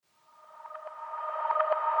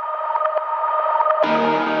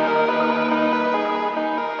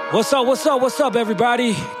What's up,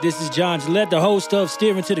 everybody? This is John Gillette, the host of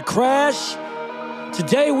Steering to the Crash.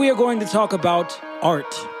 Today, we are going to talk about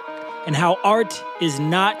art and how art is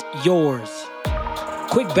not yours.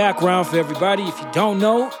 Quick background for everybody, if you don't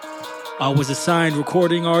know, I was a signed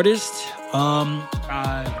recording artist.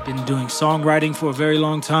 I've been doing songwriting for a very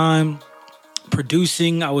long time,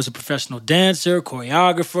 producing. I was a professional dancer,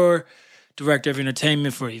 choreographer, director of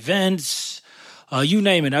entertainment for events. You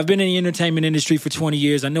name it. I've been in the entertainment industry for 20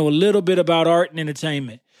 years. I know a little bit about art and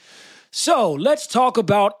entertainment. So let's talk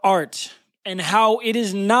about art and how it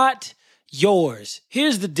is not yours.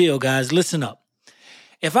 Here's the deal, guys. Listen up.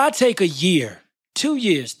 If I take a year, 2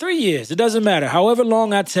 years, 3 years, it doesn't matter, however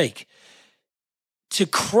long I take, to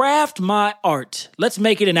craft my art, let's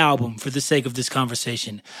make it an album for the sake of this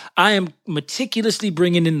conversation. I am meticulously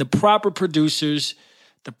bringing in the proper producers,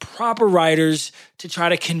 the proper writers to try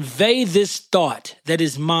to convey this thought that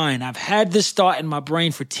is mine. I've had this thought in my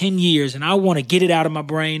brain for 10 years and I want to get it out of my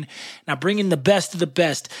brain. And I bring in the best of the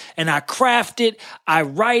best and I craft it. I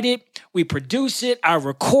write it. We produce it. I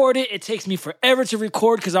record it. It takes me forever to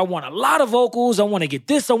record because I want a lot of vocals. I want to get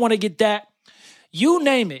this. I want to get that. You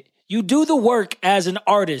name it. You do the work as an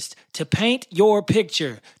artist to paint your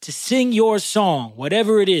picture, to sing your song,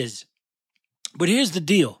 whatever it is. But here's the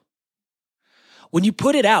deal. When you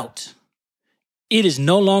put it out, it is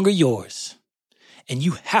no longer yours. And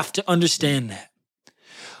you have to understand that.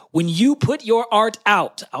 When you put your art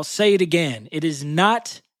out, I'll say it again, it is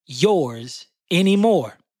not yours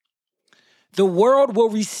anymore. The world will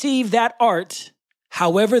receive that art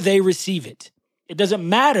however they receive it. It doesn't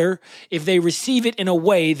matter if they receive it in a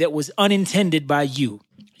way that was unintended by you.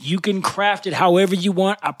 You can craft it however you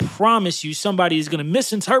want. I promise you somebody is going to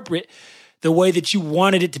misinterpret the way that you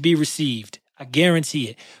wanted it to be received. I guarantee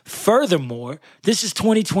it. Furthermore, this is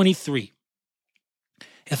 2023.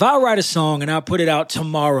 If I write a song and I put it out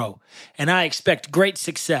tomorrow and I expect great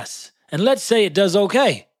success, and let's say it does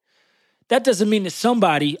okay, that doesn't mean that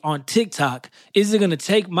somebody on TikTok isn't going to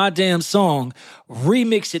take my damn song,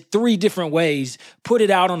 remix it 3 different ways, put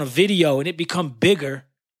it out on a video, and it become bigger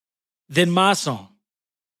than my song.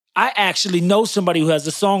 I actually know somebody who has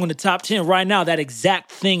a song in the top 10 right now. That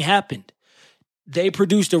exact thing happened. They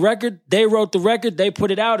produced a record, they wrote the record, they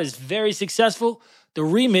put it out, it's very successful. The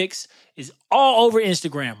remix is all over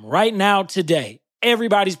Instagram right now today.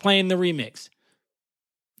 Everybody's playing the remix.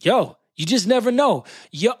 Yo, you just never know.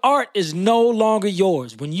 Your art is no longer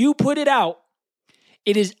yours. When you put it out,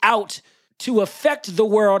 it is out to affect the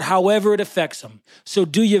world however it affects them. So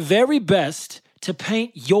do your very best to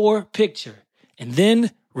paint your picture and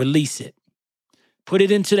then release it. Put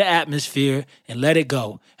it into the atmosphere and let it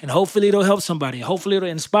go. And hopefully it'll help somebody. Hopefully it'll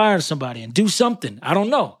inspire somebody and do something. I don't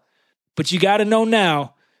know. But you got to know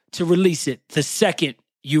now to release it the second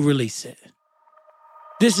you release it.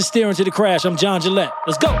 This is Steering to the Crash. I'm John Gillette.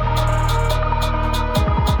 Let's go.